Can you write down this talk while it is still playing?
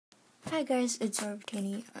Hi guys, it's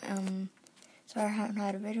Orbitini. Sorry I haven't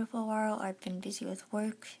had a video for a while. I've been busy with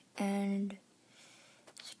work and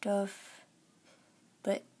stuff.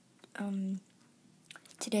 But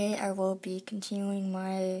today I will be continuing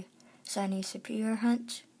my Sunny Superior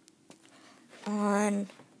hunt on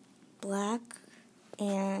Black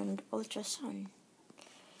and Ultra Sun.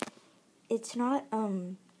 It's not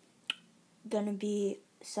gonna be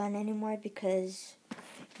Sun anymore because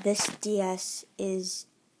this DS is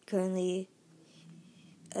currently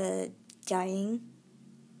dying,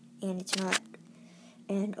 and it's not,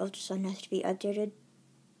 and Ultra Sun has to be updated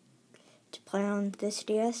to play on this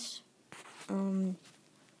DS. So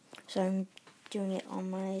I'm doing it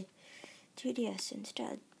on my 2DS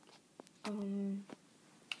instead.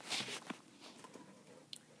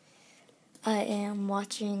 I am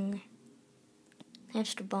watching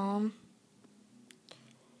Hamsterbomb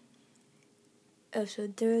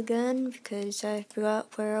episode 3 again because I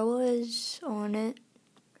forgot where I was on it.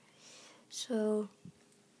 So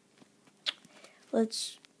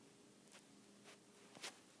let's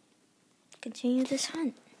continue this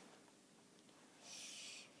hunt.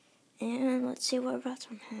 And let's see what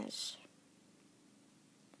Rotom has.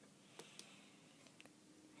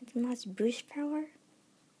 I think that's boost power.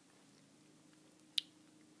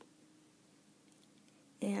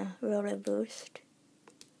 Yeah, really boost.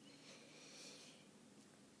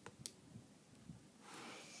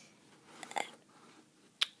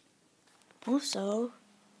 Also,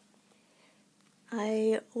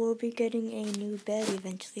 I will be getting a new bed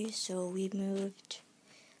eventually, so we moved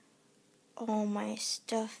all my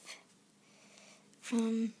stuff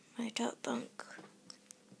from my top bunk.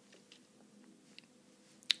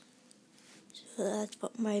 So that's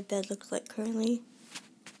what my bed looks like currently.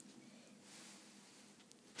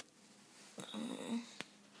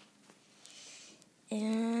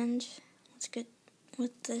 And let's get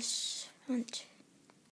with this hunt.